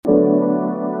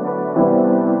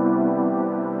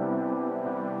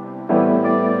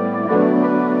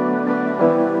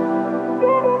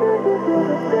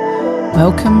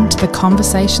Welcome to the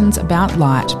Conversations About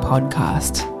Light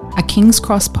podcast, a King's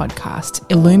Cross podcast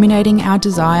illuminating our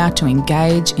desire to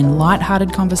engage in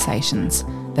light-hearted conversations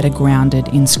that are grounded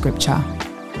in Scripture.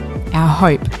 Our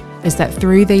hope is that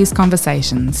through these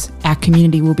conversations, our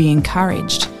community will be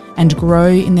encouraged and grow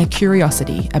in their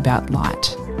curiosity about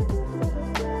light.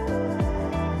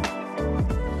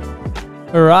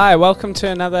 All right, welcome to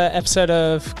another episode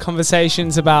of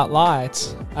Conversations About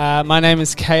Light. My name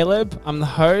is Caleb, I'm the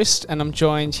host, and I'm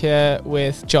joined here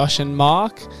with Josh and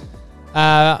Mark.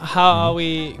 How are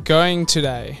we going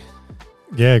today?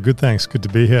 Yeah, good, thanks. Good to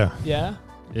be here. Yeah?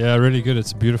 Yeah, really good.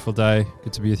 It's a beautiful day.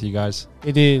 Good to be with you guys.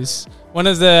 It is. One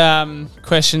of the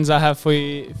questions I have for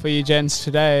you gents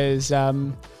today is,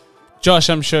 Josh,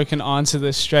 I'm sure can answer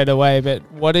this straight away, but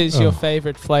what is your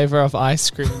favorite flavor of ice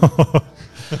cream?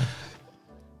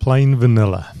 Plain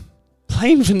vanilla.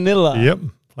 Plain vanilla? Yep,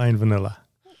 plain vanilla.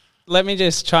 Let me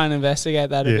just try and investigate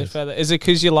that a bit further. Is it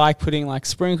because you like putting like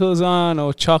sprinkles on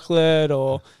or chocolate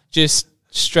or just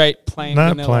straight plain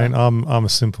vanilla? No, plain. I'm a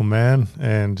simple man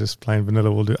and just plain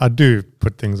vanilla will do. I do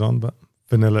put things on, but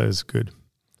vanilla is good.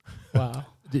 Wow.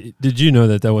 Did you know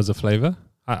that was a flavor?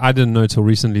 I didn't know till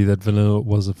recently that vanilla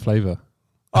was a flavor.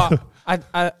 Oh,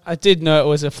 I did know it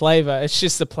was a flavor. It's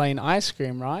just the plain ice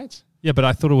cream, right? Yeah, but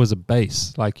I thought it was a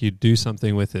base, like you do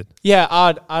something with it. Yeah,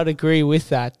 I'd agree with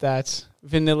that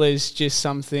vanilla is just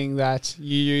something that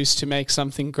you use to make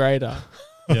something greater.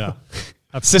 Yeah.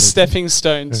 It's a stepping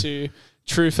stone to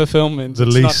true fulfillment. The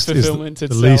least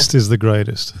is the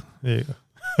greatest. There you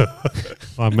go.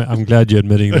 I'm glad you're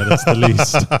admitting that it's the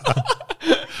least.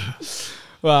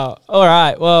 Well, all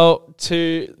right. Well,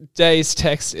 today's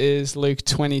text is Luke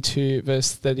 22,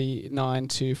 verse 39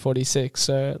 to 46.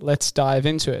 So let's dive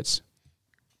into it.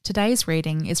 Today's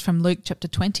reading is from Luke chapter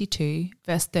 22,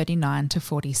 verse 39 to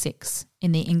 46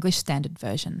 in the English Standard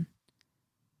Version.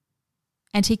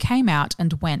 And he came out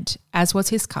and went, as was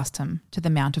his custom, to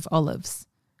the Mount of Olives,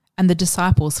 and the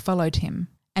disciples followed him.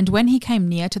 And when he came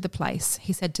near to the place,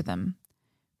 he said to them,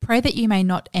 "Pray that you may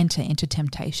not enter into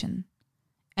temptation."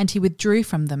 And he withdrew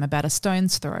from them about a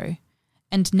stone's throw,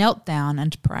 and knelt down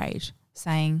and prayed,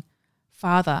 saying,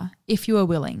 "Father, if you are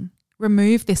willing,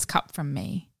 remove this cup from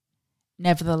me.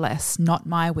 Nevertheless, not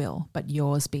my will, but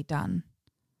yours be done."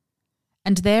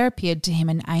 And there appeared to him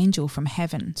an angel from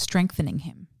heaven, strengthening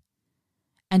him.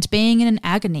 And being in an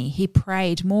agony, he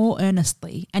prayed more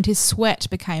earnestly, and his sweat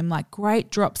became like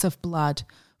great drops of blood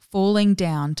falling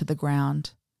down to the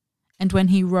ground. And when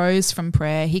he rose from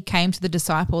prayer, he came to the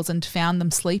disciples and found them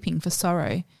sleeping for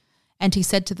sorrow. And he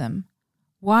said to them,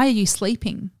 "Why are you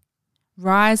sleeping?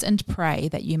 Rise and pray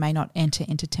that you may not enter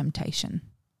into temptation."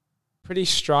 Pretty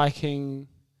striking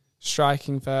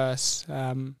verse.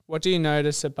 What do you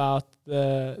notice about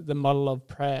the model of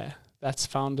prayer that's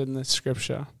found in the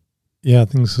scripture? Yeah, I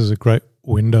think this is a great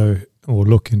window or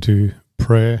look into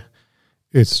prayer.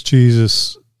 It's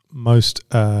Jesus' most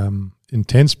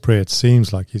intense prayer. It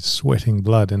seems like he's sweating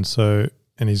blood, and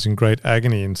he's in great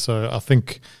agony. And so I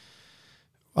think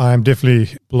I am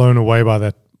definitely blown away by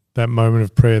that moment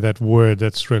of prayer, that word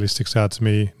that's really sticks out to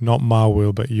me. Not my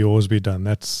will, but yours be done.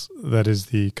 That is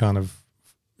the kind of,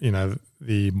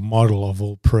 the model of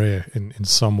all prayer in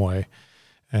some way.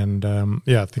 And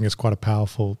I think it's quite a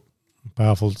powerful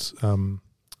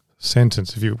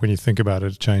sentence. When you think about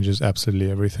it, it changes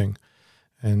absolutely everything.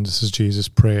 And this is Jesus'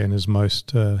 prayer in his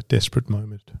most desperate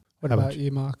moment. What about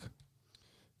you, Mark?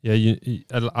 Yeah,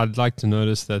 I'd like to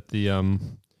notice that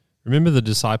remember the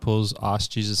disciples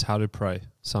asked Jesus how to pray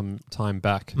some time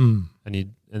back, and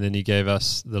then he gave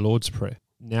us the Lord's Prayer.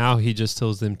 Now he just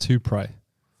tells them to pray.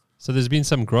 So there's been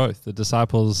some growth. The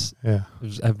disciples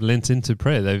have lent into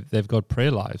prayer. They've got prayer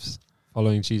lives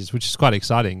following Jesus, which is quite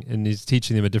exciting. And he's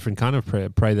teaching them a different kind of prayer.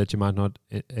 Pray that you might not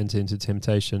enter into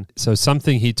temptation. So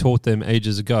something he taught them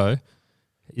ages ago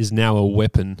is now a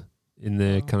weapon in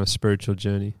their kind of spiritual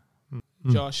journey.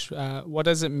 Josh, what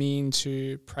does it mean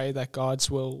to pray that God's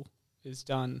will is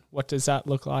done? What does that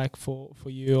look like for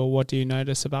you, or what do you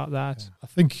notice about that? I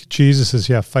think Jesus is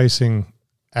facing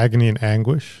agony and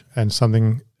anguish and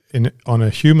something on a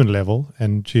human level,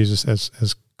 and Jesus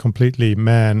as completely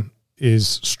man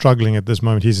is struggling at this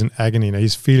moment. He's in agony now.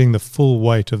 He's feeling the full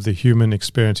weight of the human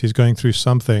experience. He's going through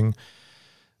something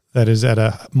that is at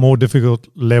a more difficult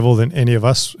level than any of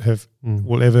us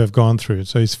will ever have gone through.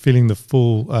 So he's feeling the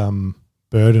full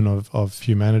burden of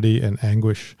humanity and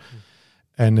anguish.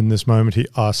 And in this moment, he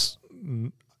asks,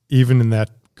 even in that,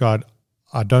 God,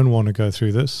 I don't want to go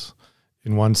through this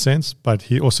in one sense, but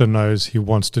he also knows he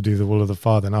wants to do the will of the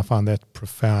Father. And I find that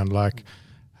profound. Like,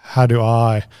 how do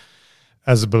I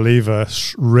as a believer,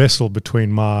 wrestle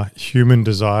between my human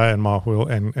desire and my will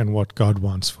and what God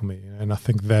wants for me. And I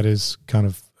think that is kind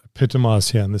of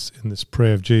epitomized here in this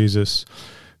prayer of Jesus,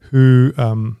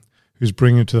 who's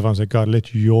bringing it to the Father and say, God,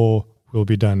 let your will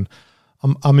be done.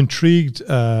 I'm intrigued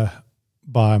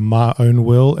by my own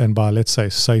will and by, let's say,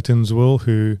 Satan's will,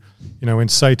 who, when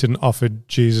Satan offered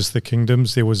Jesus the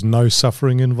kingdoms, there was no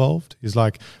suffering involved. He's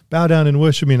like, bow down and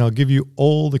worship me and I'll give you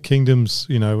all the kingdoms,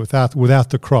 without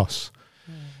the cross.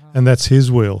 And that's his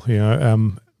will,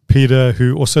 Peter,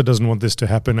 who also doesn't want this to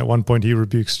happen, at one point he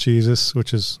rebukes Jesus,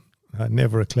 which is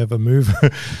never a clever move.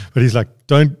 But he's like,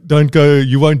 don't go,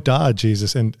 you won't die,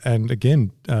 Jesus. And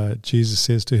again, Jesus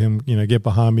says to him, get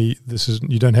behind me.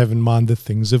 You don't have in mind the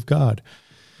things of God.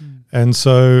 And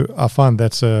so I find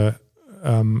that's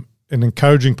an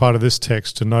encouraging part of this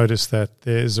text, to notice that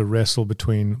there is a wrestle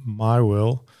between my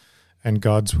will and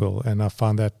God's will. And I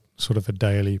find that sort of a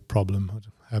daily problem.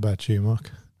 How about you,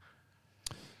 Mark?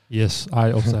 Yes,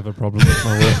 I also have a problem with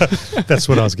my will. That's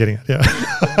what I was getting at, yeah.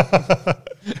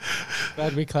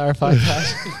 Glad we clarified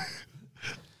that.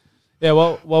 Yeah,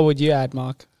 what would you add,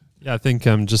 Mark? Yeah, I think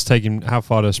just taking how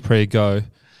far does prayer go?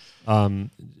 An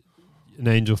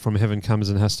angel from heaven comes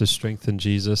and has to strengthen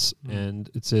Jesus, and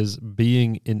it says,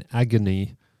 being in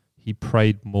agony, he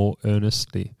prayed more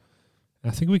earnestly. And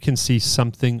I think we can see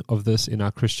something of this in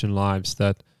our Christian lives,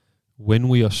 that when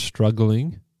we are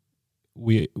struggling,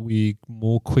 we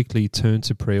more quickly turn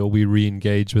to prayer, or we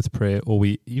re-engage with prayer, or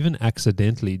we even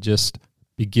accidentally just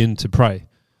begin to pray.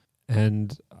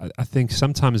 And I think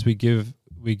sometimes we give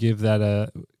that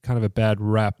a kind of a bad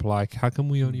rap, like, how come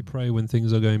we only pray when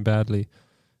things are going badly?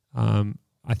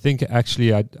 I think actually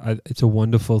it's a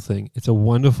wonderful thing. It's a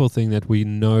wonderful thing that we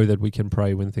know that we can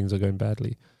pray when things are going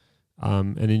badly.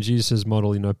 And in Jesus'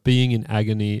 model, being in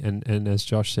agony, and as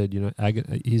Josh said,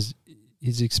 he's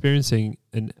experiencing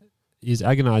he's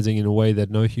agonizing in a way that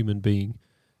no human being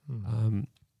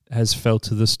has felt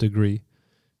to this degree.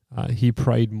 He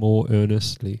prayed more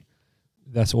earnestly.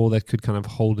 That's all that could kind of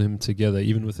hold him together.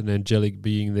 Even with an angelic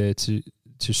being there to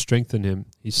strengthen him,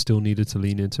 he still needed to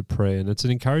lean into prayer. And it's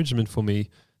an encouragement for me.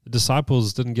 The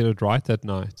disciples didn't get it right that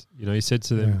night. He said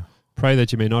to them, pray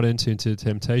that you may not enter into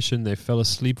temptation. They fell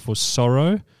asleep for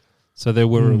sorrow. So they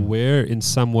were aware in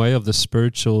some way of the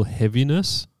spiritual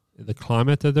heaviness, the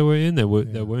climate that they were in. They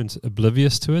weren't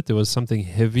oblivious to it. There was something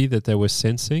heavy that they were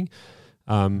sensing.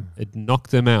 It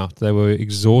knocked them out. They were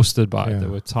exhausted by it. They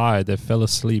were tired. They fell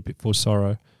asleep for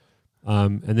sorrow.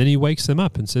 And then he wakes them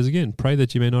up and says again, pray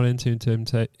that you may not enter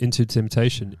into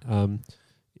temptation.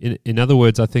 In other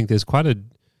words, I think there's quite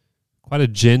a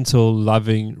gentle,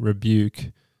 loving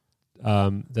rebuke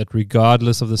that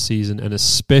regardless of the season, and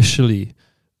especially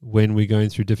when we're going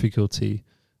through difficulty,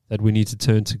 that we need to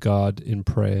turn to God in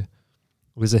prayer.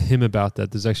 There's a hymn about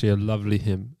that. There's actually a lovely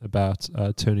hymn about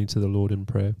turning to the Lord in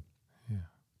prayer. Yeah.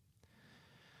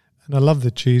 And I love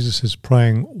that Jesus is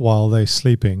praying while they're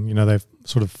sleeping. They're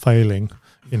sort of failing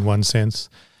in one sense,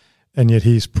 and yet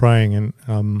he's praying. And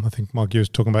I think, Mark, you was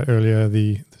talking about earlier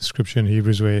the scripture in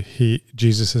Hebrews where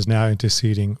Jesus is now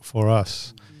interceding for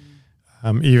us.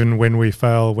 Even when we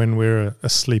fail, when we're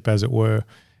asleep, as it were,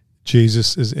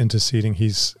 Jesus is interceding.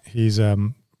 He's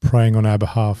praying on our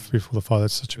behalf before the Father.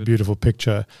 It's such a beautiful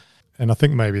picture. And I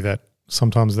think maybe that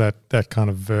sometimes that kind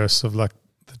of verse of like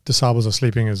the disciples are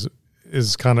sleeping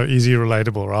is kind of easy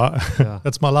relatable, right? Yeah.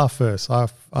 That's my life verse.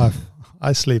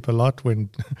 I sleep a lot when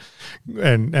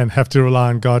and have to rely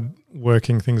on God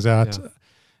working things out. Yeah.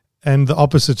 And the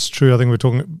opposite's true. I think we were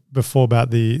talking before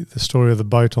about the story of the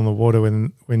boat on the water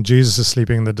when Jesus is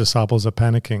sleeping, the disciples are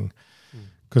panicking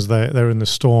because they're in the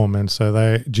storm, and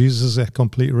so Jesus is at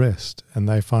complete rest, and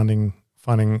they're finding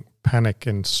panic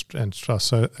and stress.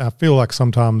 So I feel like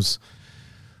sometimes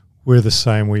we're the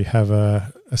same. We have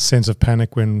a sense of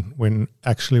panic when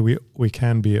actually we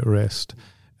can be at rest,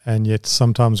 and yet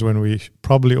sometimes when we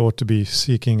probably ought to be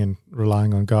seeking and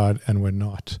relying on God, and we're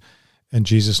not. And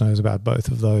Jesus knows about both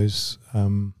of those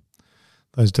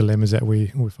dilemmas that we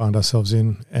find ourselves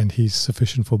in, and he's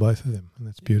sufficient for both of them, and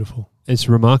that's beautiful. It's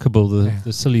remarkable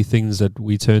the silly things that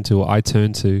we turn to, or I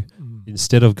turn to,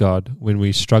 instead of God when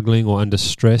we're struggling or under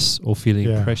stress or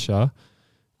feeling pressure.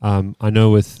 I know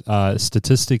with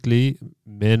statistically,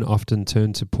 men often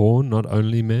turn to porn, not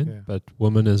only men, but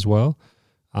women as well.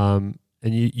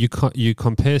 And you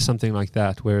compare something like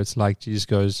that where it's like Jesus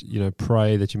goes,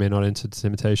 pray that you may not enter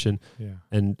temptation. Yeah.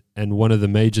 And one of the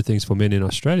major things for men in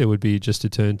Australia would be just to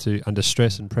turn to, under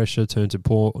stress and pressure, turn to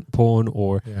porn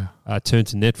or turn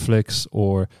to Netflix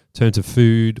or turn to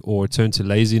food or turn to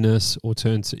laziness or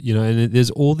turn to, and there's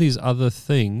all these other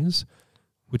things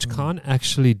which can't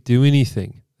actually do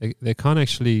anything. they can't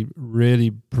actually really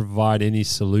provide any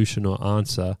solution or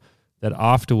answer that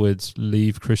afterwards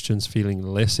leave Christians feeling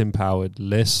less empowered,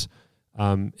 less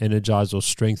energized or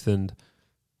strengthened.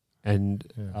 And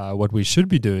what we should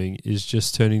be doing is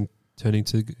just turning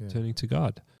to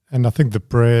God. And I think the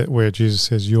prayer where Jesus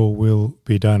says, "Your will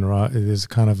be done," right? It is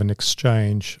kind of an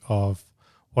exchange of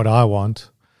what I want.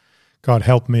 God,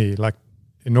 help me. Like,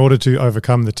 in order to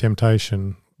overcome the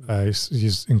temptation,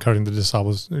 he's encouraging the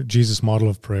disciples. Jesus' model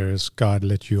of prayer is, "God,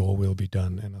 let your will be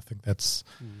done." And I think that's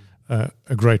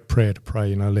a great prayer to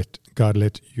pray. Let God,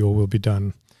 let your will be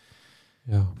done.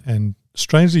 Yeah. And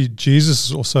strangely, Jesus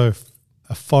is also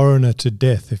a foreigner to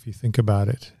death. If you think about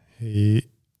it,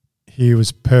 he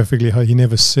was perfectly. He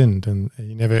never sinned, and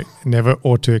he never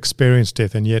ought to experience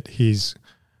death. And yet he's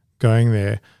going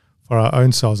there for our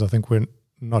own selves. I think we're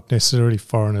not necessarily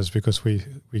foreigners because we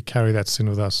carry that sin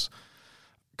with us,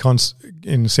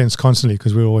 in a sense, constantly,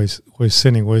 because we're always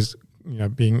sinning, always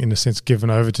being in a sense given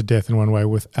over to death in one way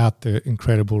without the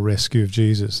incredible rescue of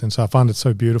Jesus. And so I find it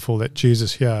so beautiful that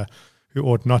Jesus here, who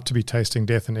ought not to be tasting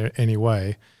death in any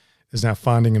way, is now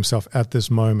finding himself at this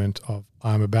moment of,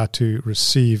 I'm about to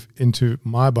receive into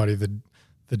my body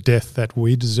the death that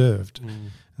we deserved.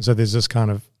 And so there's this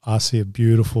kind of, I see a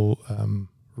beautiful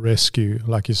rescue,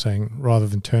 like you're saying, rather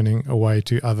than turning away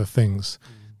to other things.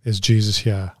 There's Jesus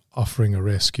here offering a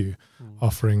rescue,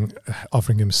 offering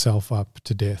himself up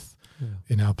to death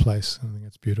in our place. I think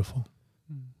it's beautiful.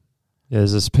 Yeah,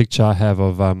 there's this picture I have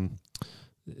of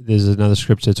there's another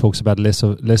scripture that talks about less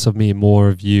of me and more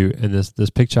of you, and this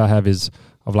picture I have is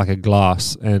of like a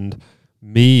glass, and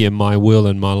me and my will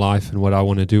and my life and what I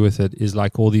want to do with it is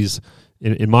like all these,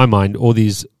 in my mind, all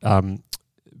these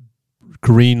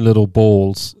green little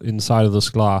balls inside of this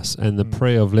glass, and the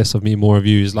prayer of less of me, more of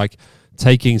you is like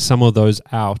taking some of those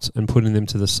out and putting them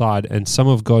to the side, and some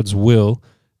of God's will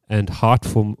and heart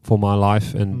for my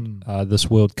life and this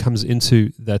world comes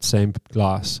into that same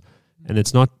glass. And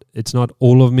it's not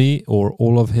all of me or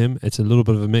all of him. It's a little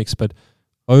bit of a mix, but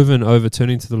over and over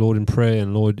turning to the Lord in prayer,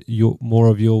 and Lord, more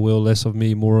of your will, less of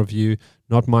me, more of you,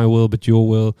 not my will, but your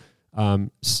will.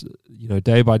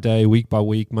 Day by day, week by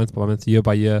week, month by month, year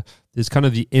by year, there's kind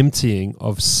of the emptying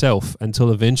of self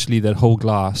until eventually that whole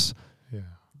glass,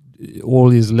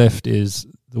 all is left is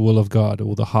the will of God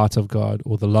or the heart of God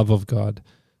or the love of God.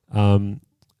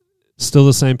 Still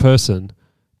the same person,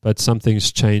 but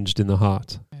something's changed in the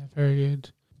heart. Yeah, very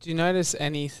good. Do you notice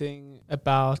anything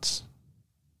about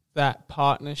that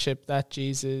partnership that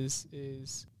Jesus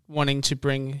is wanting to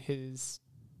bring his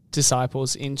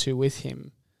disciples into with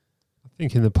him? I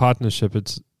think in the partnership,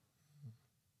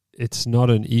 it's not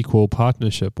an equal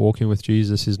partnership. Walking with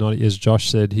Jesus is not, as Josh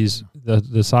said, the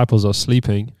disciples are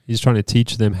sleeping. He's trying to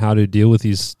teach them how to deal with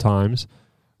these times.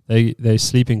 They're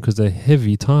sleeping because they're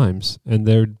heavy times and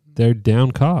they're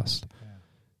downcast.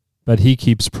 But he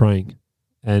keeps praying,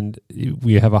 and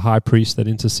we have a high priest that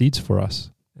intercedes for us.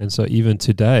 And so even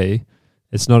today,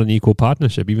 it's not an equal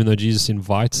partnership. Even though Jesus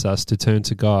invites us to turn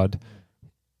to God,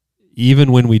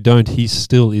 even when we don't, he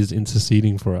still is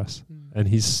interceding for us, and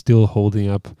he's still holding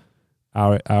up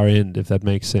our end, if that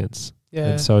makes sense. Yeah.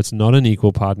 And so it's not an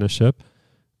equal partnership.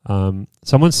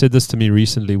 Someone said this to me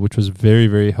recently, which was very,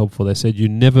 very helpful. They said, you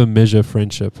never measure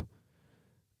friendship.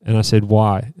 And I said,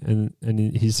 why? And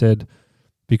he said,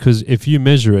 because if you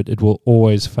measure it, it will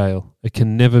always fail. It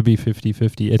can never be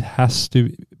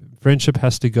 50-50. Friendship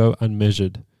has to go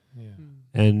unmeasured. Yeah.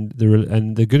 And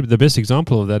the best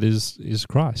example of that is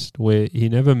Christ, where he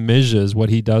never measures what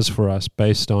he does for us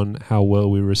based on how well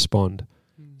we respond.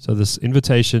 So this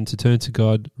invitation to turn to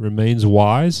God remains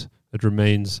wise. It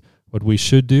remains what we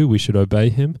should do. We should obey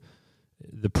him.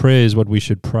 The prayer is what we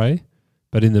should pray.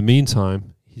 But in the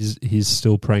meantime, he's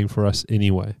still praying for us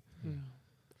anyway.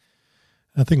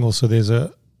 I think also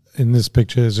in this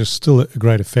picture, there's still a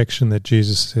great affection that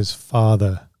Jesus says,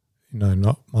 Father,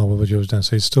 not my will but yours done.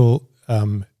 So he's still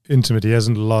intimate. He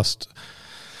hasn't lost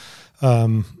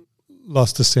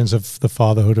the sense of the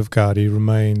fatherhood of God. He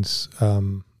remains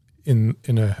in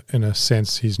a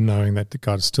sense, he's knowing that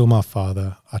God is still my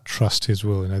Father. I trust his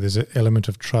will. There's an element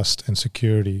of trust and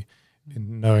security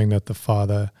in knowing that the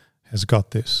Father has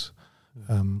got this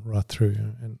right through.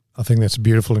 And I think that's a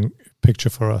beautiful picture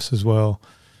for us as well.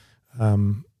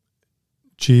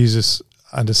 Jesus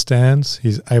understands,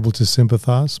 he's able to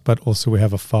sympathize, but also we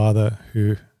have a Father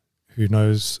who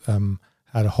knows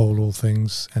how to hold all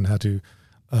things and how to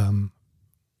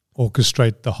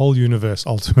orchestrate the whole universe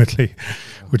ultimately,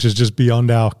 which is just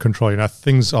beyond our control.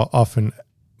 Things are often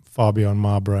far beyond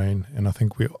my brain, and I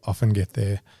think we often get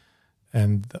there.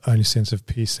 And the only sense of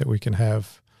peace that we can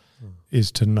have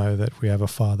is to know that we have a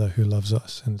Father who loves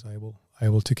us and is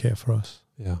able to care for us.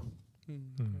 Yeah.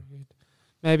 Very good.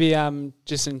 Maybe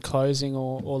just in closing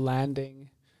or landing,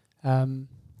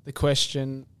 the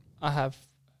question I have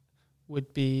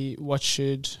would be, what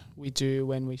should we do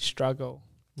when we struggle?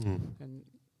 And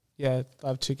I'd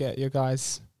love to get your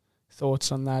guys'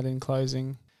 thoughts on that in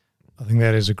closing. I think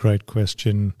that is a great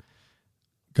question.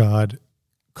 God,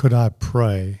 could I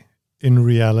pray in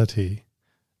reality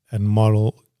and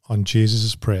model on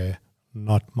Jesus' prayer,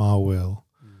 not my will,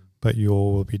 but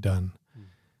your will be done?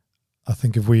 I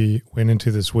think if we went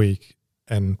into this week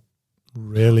and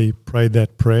really prayed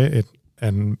that prayer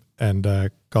and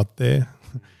got there,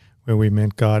 where we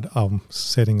meant, God, I'm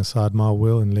setting aside my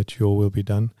will and let your will be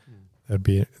done, that'd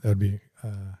be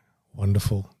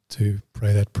wonderful to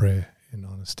pray that prayer in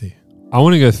honesty. I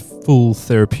want to go full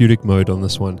therapeutic mode on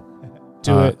this one.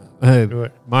 Do it. Do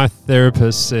it. My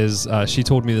therapist says, she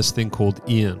told me this thing called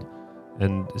IAN,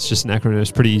 and it's just an acronym.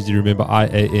 It's pretty easy to remember.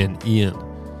 IAN, IAN.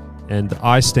 And the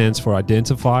I stands for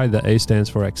identify, the A stands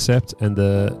for accept, and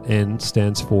the N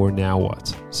stands for now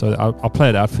what. So I'll play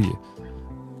it out for you.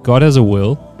 God has a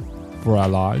will for our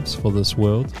lives, for this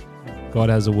world. God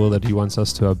has a will that he wants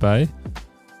us to obey.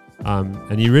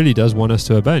 And he really does want us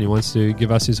to obey, and he wants to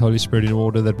give us his Holy Spirit in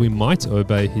order that we might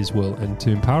obey his will and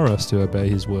to empower us to obey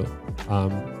his will.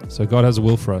 So God has a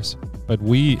will for us. But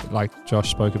we, like Josh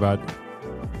spoke about,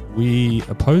 we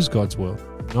oppose God's will.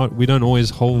 We don't always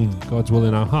hold God's will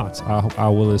in our hearts.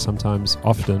 Our will is sometimes,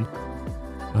 often,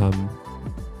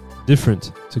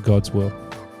 different to God's will.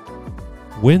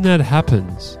 When that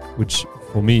happens, which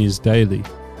for me is daily,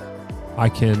 I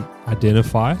can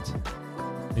identify it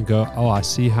and go, oh, I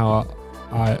see how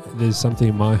there's something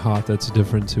in my heart that's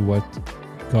different to what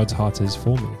God's heart is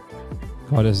for me.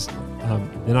 God is,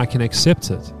 then I can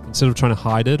accept it. Instead of trying to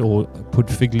hide it or put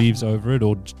fig leaves over it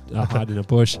or hide in a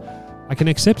bush, I can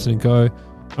accept it and go,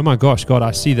 oh my gosh, God,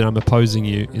 I see that I'm opposing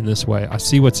you in this way. I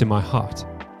see what's in my heart,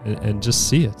 and just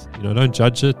see it. Don't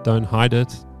judge it, don't hide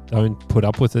it, don't put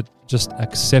up with it, just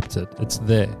accept it. It's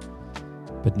there.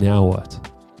 But now what?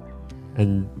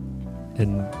 And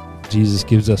Jesus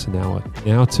gives us an hour.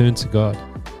 Now turn to God.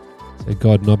 Say,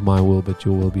 God, not my will, but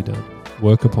your will be done.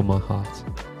 Work upon my heart.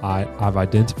 I've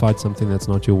identified something that's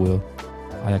not your will.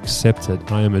 I accept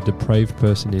it. I am a depraved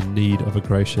person in need of a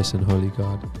gracious and holy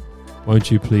God.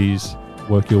 Won't you please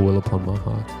work your will upon my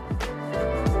heart?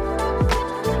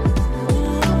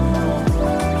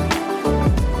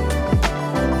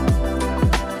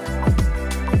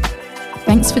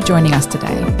 Thanks for joining us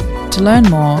today. To learn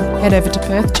more, head over to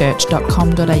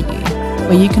perthchurch.com.au,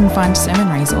 where you can find sermon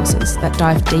resources that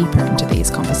dive deeper into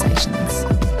these conversations.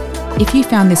 If you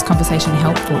found this conversation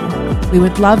helpful, we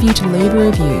would love you to leave a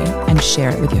review and share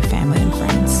it with your family and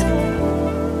friends.